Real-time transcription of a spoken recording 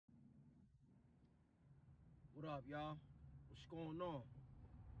What up, y'all? What's going on?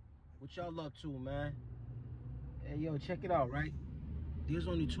 What y'all up to, man? Hey, yo, check it out, right? There's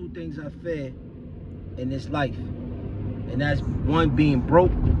only two things I fear in this life. And that's one, being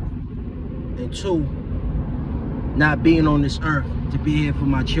broke, and two, not being on this earth to be here for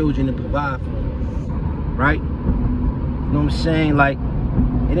my children and provide for them, right? You know what I'm saying? Like,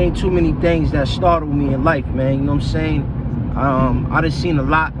 it ain't too many things that startle me in life, man. You know what I'm saying? I done seen a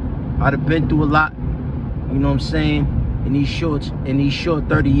lot. I done been through a lot. You know what I'm saying? In these short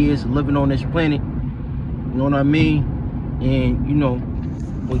 30 years of living on this planet. You know what I mean? And you know,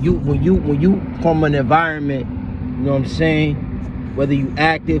 when you from an environment, you know what I'm saying, whether you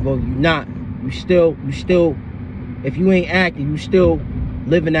active or you not, you still, if you ain't active, you still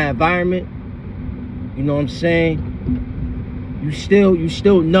live in that environment. You know what I'm saying? You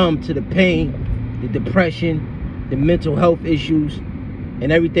still numb to the pain, the depression, the mental health issues,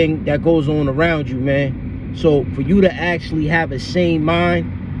 and everything that goes on around you, man. So for you to actually have a sane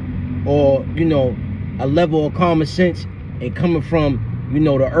mind, or, you know, a level of common sense, and coming from, you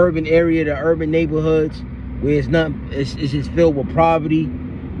know, the urban area, the urban neighborhoods, where it's just filled with poverty,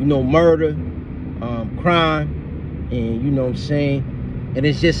 you know, murder, crime, and you know what I'm saying, and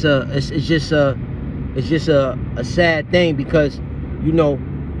it's just a sad thing, because you know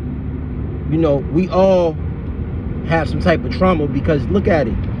we all have some type of trauma, because look at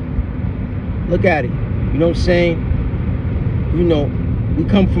it, you know what I'm saying. You know, we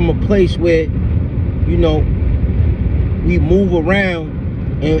come from a place where, you know, we move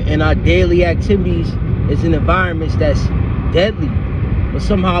around, and our daily activities is in environments that's deadly, but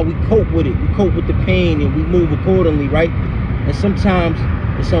somehow we cope with it. We cope with the pain, and we move accordingly, right? And sometimes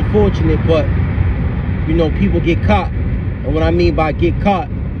it's unfortunate, but you know, people get caught. And what I mean by get caught,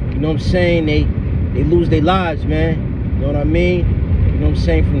 you know what I'm saying, they lose their lives, man. You know what I mean? You know what I'm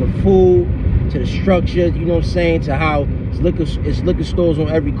saying? From the food to the structure, you know what I'm saying, to how it's liquor stores on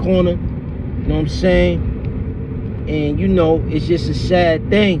every corner. You know what I'm saying? And you know, it's just a sad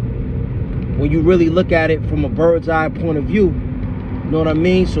thing when you really look at it from a bird's eye point of view. You know what I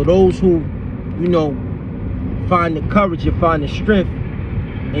mean? So those who, you know, find the courage and find the strength,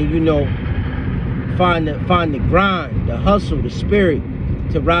 and you know, find the grind, the hustle, the spirit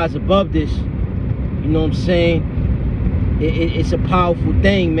to rise above this, you know what I'm saying, it's a powerful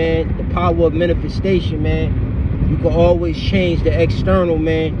thing, man. The power of manifestation, man. You can always change the external,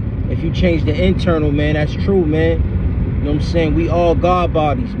 man, if you change the internal, man. That's true, man. You know what I'm saying? We all God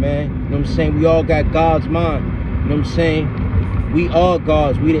bodies, man. You know what I'm saying? We all got God's mind. You know what I'm saying? We are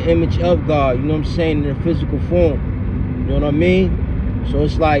gods. We the image of God. You know what I'm saying? In a physical form. You know what I mean? So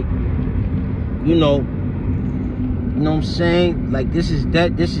it's like, you know what I'm saying? Like, this is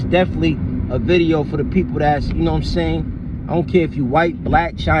definitely a video for the people that's, you know what I'm saying, I don't care if you white,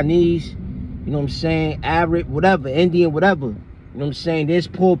 black, Chinese, you know what I'm saying, Arab, whatever, Indian, whatever. You know what I'm saying? There's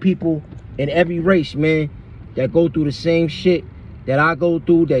poor people in every race, man, that go through the same shit that I go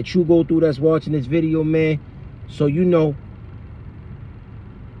through, that you go through, that's watching this video, man. So, you know,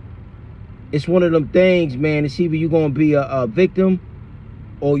 it's one of them things, man. It's either you're going to be a victim,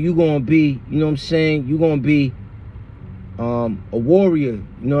 or you going to be, you know what I'm saying, you're going to be a warrior. You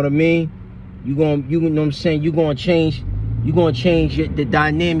know what I mean? You know what I'm saying, you're going to change the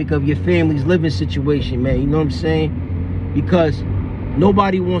dynamic of your family's living situation, man. You know what I'm saying? Because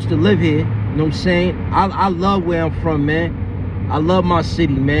nobody wants to live here. You know what I'm saying? I love where I'm from, man. I love my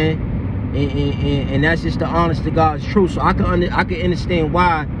city, man. And that's just the honest to God's truth. So I can understand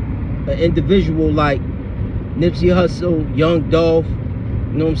why an individual like Nipsey Hussle, Young Dolph,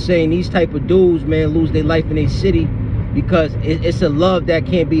 you know what I'm saying, these type of dudes, man, lose their life in their city, because it's a love that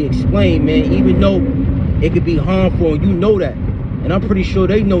can't be explained, man. Even though it could be harmful, and you know that, and I'm pretty sure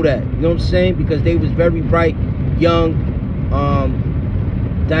they know that. You know what I'm saying? Because they was very bright, young,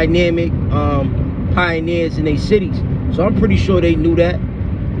 dynamic pioneers in their cities. So I'm pretty sure they knew that.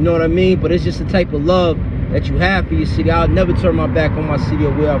 You know what I mean? But it's just the type of love that you have for your city. I'll never turn my back on my city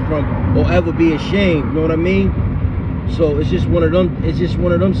or where I'm from, or ever be ashamed. You know what I mean? So it's just one of them. It's just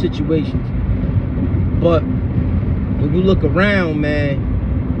one of them situations. But when you look around, man,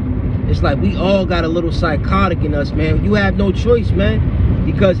 it's like we all got a little psychotic in us, man. You have no choice, man,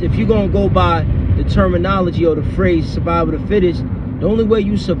 because if you're gonna go by the terminology or the phrase "survival of the fittest," the only way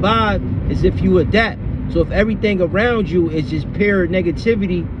you survive is if you adapt. So if everything around you is just pure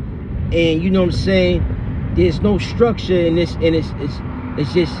negativity, and you know what I'm saying, there's no structure in this, and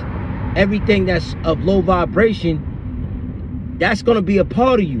it's just everything that's of low vibration, that's gonna be a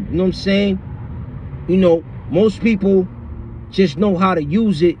part of you. You know what I'm saying? You know, most people just know how to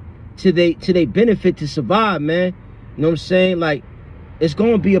use it to they benefit to survive, man. You know what I'm saying? Like, it's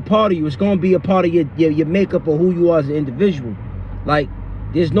going to be a part of you. It's going to be a part of your makeup of who you are as an individual. Like,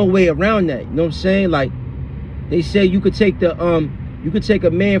 there's no way around that. You know what I'm saying? Like, they say you could take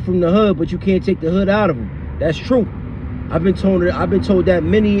a man from the hood, but you can't take the hood out of him. That's true. I've been told that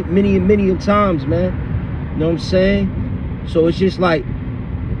many times, man. You know what I'm saying? So it's just like,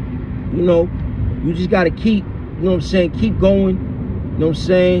 you know, you just gotta keep, you know what I'm saying, keep going. You know what I'm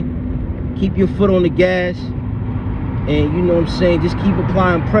saying? Keep your foot on the gas. And you know what I'm saying, just keep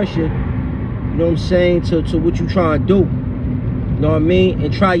applying pressure, you know what I'm saying, to what you trying to do. You know what I mean?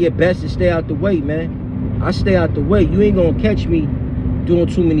 And try your best to stay out the way, man. I stay out the way. You ain't gonna catch me doing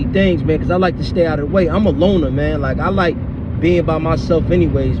too many things, man, because I like to stay out of the way. I'm a loner, man. Like, I like being by myself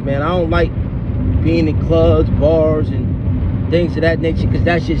anyways, man. I don't like being in clubs, bars, and things of that nature, because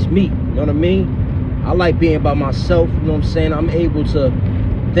that's just me. You know what I mean? I like being by myself, you know what I'm saying? I'm able to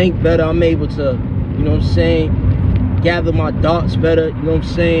think better. I'm able to, you know what I'm saying, gather my thoughts better, you know what I'm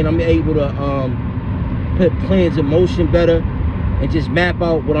saying? I'm able to put plans in motion better and just map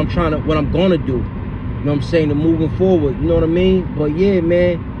out what I'm gonna do. You know what I'm saying? To moving forward, you know what I mean? But yeah,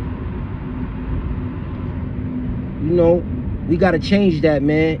 man, you know, we gotta change that,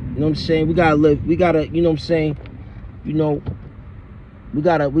 man. You know what I'm saying? We gotta live, we gotta, you know what I'm saying? You know,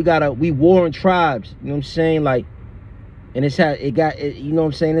 we warring tribes, you know what I'm saying? Like, and you know what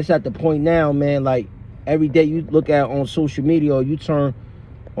I'm saying? It's at the point now, man, like, every day you look at on social media, or you turn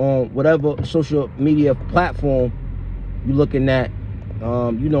on whatever social media platform you looking at,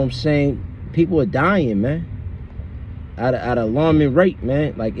 you know what I'm saying, people are dying, man, at an alarming rate,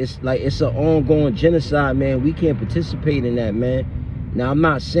 man. Like it's an ongoing genocide, man. We can't participate in that, man. Now, I'm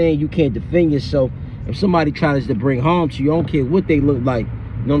not saying you can't defend yourself. If somebody tries to bring harm to you, I don't care what they look like, you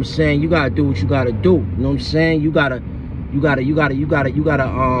know what I'm saying, you gotta do what you gotta do. You know what I'm saying? You gotta you gotta, you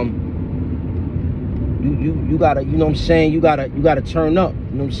know what I'm saying, you gotta turn up, you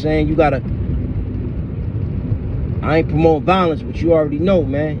know what I'm saying, I ain't promoting violence, but you already know,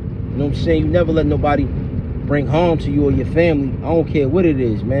 man, you know what I'm saying, you never let nobody bring harm to you or your family. I don't care what it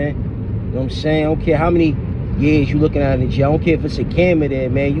is, man, you know what I'm saying, I don't care how many years you looking at in jail, I don't care if it's a camera there,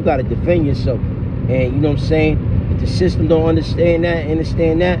 man, you gotta defend yourself. And you know what I'm saying, if the system don't understand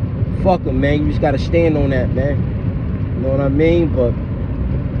that, fuck them, man, you just gotta stand on that, man, you know what I mean? But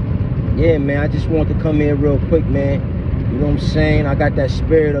yeah, man, I just want to come here real quick, man. You know what I'm saying? I got that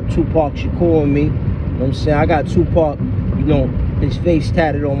spirit of Tupac Shakur in me. You know what I'm saying? I got Tupac, you know, his face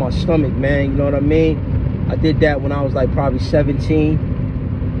tatted on my stomach, man. You know what I mean? I did that when I was like probably 17.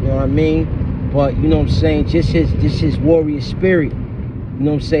 You know what I mean? But, you know what I'm saying? Just his warrior spirit. You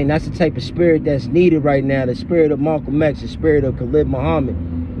know what I'm saying? That's the type of spirit that's needed right now. The spirit of Malcolm X, the spirit of Khalid Muhammad.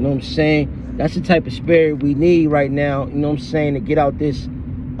 You know what I'm saying? That's the type of spirit we need right now. You know what I'm saying? To get out this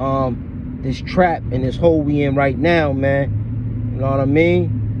trap and this hole we in right now, man. You know what I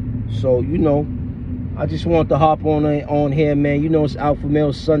mean? So, you know, I just want to hop on here, man. You know, it's Alpha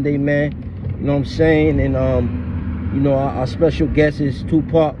Male Sunday, man. You know what I'm saying? And you know, our special guest is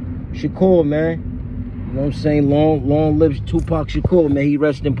Tupac Shakur, man. You know what I'm saying? Long live Tupac Shakur, man. He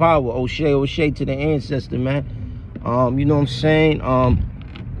rest in power. O'Shea to the ancestor, man. You know what I'm saying?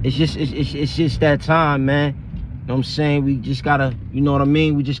 It's just that time, man. You know what I'm saying? We just gotta, you know what I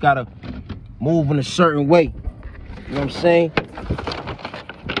mean? We just gotta move in a certain way. You know what I'm saying?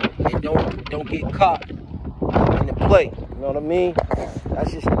 And don't get caught in the play. You know what I mean?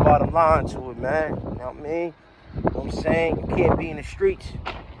 That's just the bottom line to it, man. You know what I mean? You know what I'm saying? You can't be in the streets.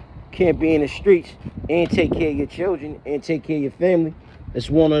 Can't be in the streets and take care of your children and take care of your family. It's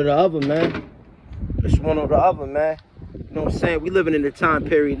one or the other, man. It's one or the other, man. You know what I'm saying? We living in a time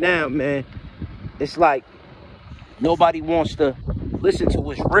period now, man. It's like nobody wants to listen to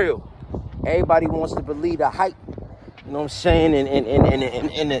what's real. Everybody wants to believe the hype. You know what I'm saying? And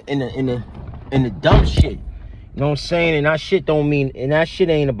the dumb shit. You know what I'm saying? And that shit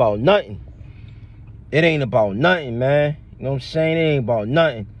ain't about nothing. It ain't about nothing, man. You know what I'm saying? It ain't about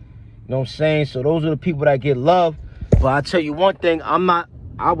nothing. You know what I'm saying? So those are the people that get love. But I tell you one thing,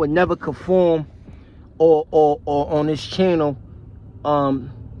 I would never conform or on this channel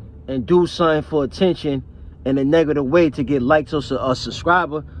and do something for attention in a negative way to get likes or a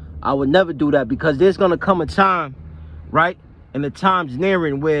subscriber. I would never do that, because there's gonna come a time, right? And the time's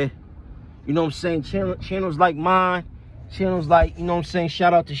nearing where, you know what I'm saying, channels like mine, channels like, you know what I'm saying,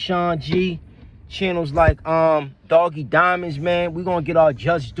 shout out to Sean G, channels like Doggy Diamonds, man, we're gonna get our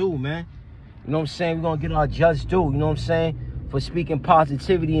just due, man. You know what I'm saying? We're gonna get our just due, you know what I'm saying, for speaking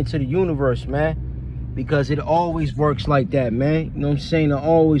positivity into the universe, man. Because it always works like that, man. You know what I'm saying? It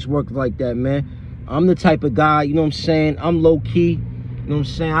always works like that, man. I'm the type of guy, you know what I'm saying, I'm low key. You know what I'm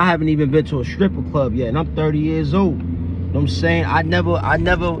saying? I haven't even been to a stripper club yet, and I'm 30 years old. know what I'm saying? I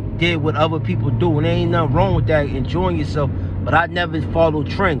never did what other people do, and there ain't nothing wrong with that, enjoying yourself, but I never followed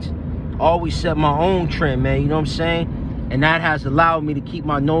trends. Always set my own trend, man, you know what I'm saying? And that has allowed me to keep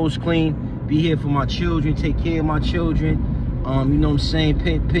my nose clean, be here for my children, take care of my children, you know what I'm saying,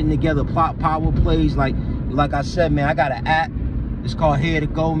 putting together power plays, like I said, man, I got an app, it's called Here to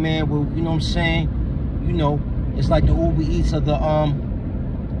Go, man, where, you know what I'm saying, you know, it's like the Uber Eats of the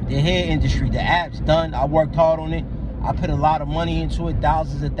hair industry. The app's done, I worked hard on it, I put a lot of money into it,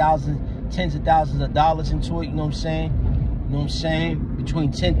 thousands of thousands, tens of thousands of dollars into it, you know what I'm saying? You know what I'm saying?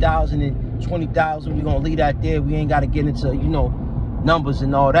 Between 10,000 and 20,000, we're gonna leave that there. We ain't gotta get into, you know, numbers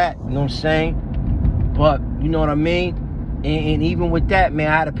and all that, you know what I'm saying? But, you know what I mean? And even with that,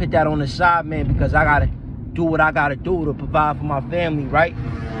 man, I had to put that on the side, man, because I gotta do what I gotta do to provide for my family, right?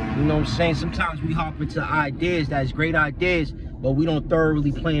 You know what I'm saying? Sometimes we hop into ideas, that's great ideas, but we don't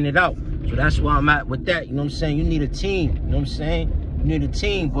thoroughly plan it out. So that's where I'm at with that, you know what I'm saying? You need a team, you know what I'm saying? You need a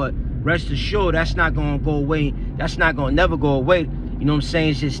team, but rest assured, that's not gonna go away. That's not gonna never go away. You know what I'm saying?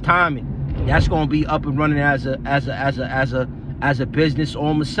 It's just timing. That's gonna be up and running as a business, or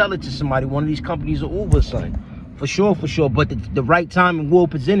I'm gonna sell it to somebody, one of these companies or Uber or something. For sure. But the right timing will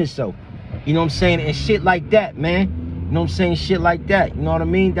present itself. You know what I'm saying? And shit like that, man. You know what I'm saying? Shit like that. You know what I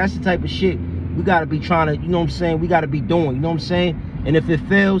mean? That's the type of shit we gotta be trying to, you know what I'm saying? We gotta be doing, you know what I'm saying? And if it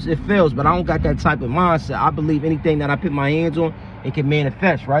fails, it fails. But I don't got that type of mindset. I believe anything that I put my hands on, it can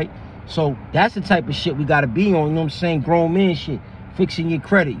manifest, right? So that's the type of shit we gotta be on, you know what I'm saying? Grown men shit. Fixing your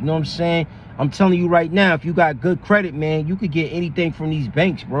credit, you know what I'm saying? I'm telling you right now, if you got good credit, man, you could get anything from these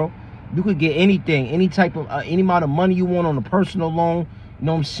banks, bro. You could get anything, any type of, any amount of money you want on a personal loan, you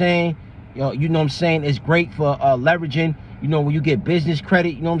know what I'm saying? You know what I'm saying? It's great for leveraging, you know, when you get business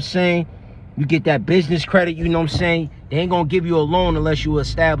credit, you know what I'm saying? You get that business credit, you know what I'm saying? They ain't gonna give you a loan unless you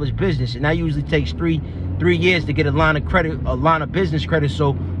establish business. And that usually takes three years to get a line of credit, a line of business credit.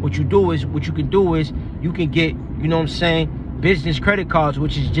 So what you can do is you can get, you know what I'm saying, business credit cards,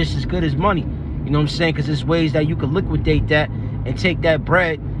 which is just as good as money. You know what I'm saying? Because there's ways that you can liquidate that and take that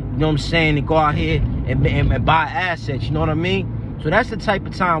bread, you know what I'm saying, and go out here and buy assets, you know what I mean? So that's the type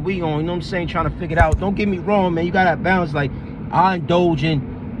of time we on, you know what I'm saying, trying to figure it out. Don't get me wrong, man, you got that balance. Like, I indulge in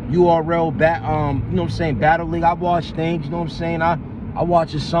URL, you know what I'm saying, Battle League. I watch things, you know what I'm saying? I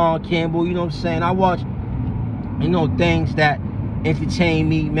watch a song, Campbell, you know what I'm saying? I watch, you know, things that entertain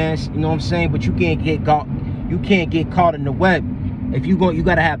me, man, you know what I'm saying? But you can't get caught in the web. If you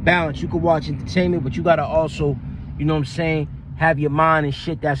gotta have balance. You can watch entertainment, but you gotta also, you know what I'm saying, have your mind and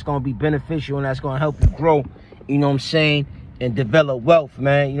shit that's gonna be beneficial and that's gonna help you grow, you know what I'm saying, and develop wealth,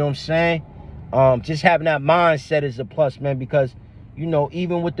 man, you know what I'm saying? Just having that mindset is a plus, man, because, you know,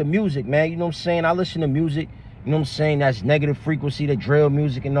 even with the music, man, you know what I'm saying, I listen to music, you know what I'm saying, that's negative frequency, the drill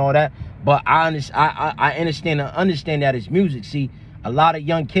music and all that, but I understand that it's music. See, a lot of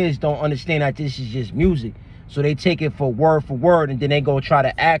young kids don't understand that this is just music. So they take it for word, and then they go try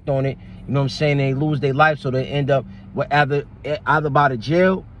to act on it. You know what I'm saying? They lose their life, so they end up with either by the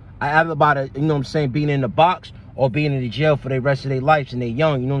jail, either by the, you know what I'm saying, being in the box, or being in the jail for the rest of their lives, and they're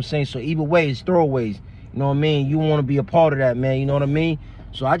young. You know what I'm saying? So either way, it's throwaways. You know what I mean? You want to be a part of that, man. You know what I mean?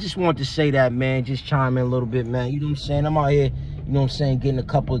 So I just want to say that, man. Just chime in a little bit, man. You know what I'm saying? I'm out here, you know what I'm saying, getting a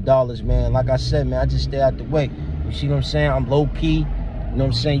couple of dollars, man. Like I said, man, I just stay out the way. You see what I'm saying? I'm low key. You know what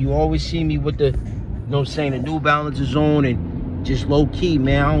I'm saying? You always see me with the, you know what I'm saying, the New Balances on, and just low key,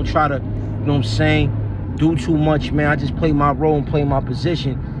 man. I don't try to, you know what I'm saying, do too much, man. I just play my role and play my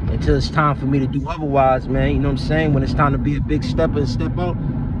position until it's time for me to do otherwise, man. You know what I'm saying? When it's time to be a big stepper and step out,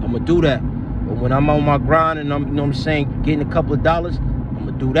 I'm gonna do that. But when I'm on my grind and I'm, you know what I'm saying, getting a couple of dollars, I'm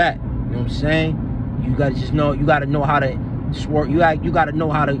gonna do that. You know what I'm saying? You gotta just know, you gotta know how to swerve. You gotta know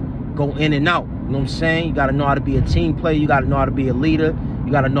how to go in and out. You know what I'm saying? You gotta know how to be a team player. You gotta know how to be a leader.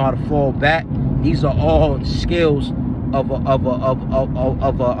 You gotta know how to fall back. These are all skills of a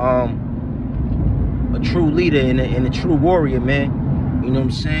true leader and a true warrior, man. You know what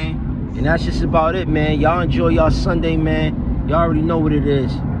I'm saying? And that's just about it, man. Y'all enjoy y'all Sunday, man. Y'all already know what it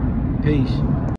is. Peace.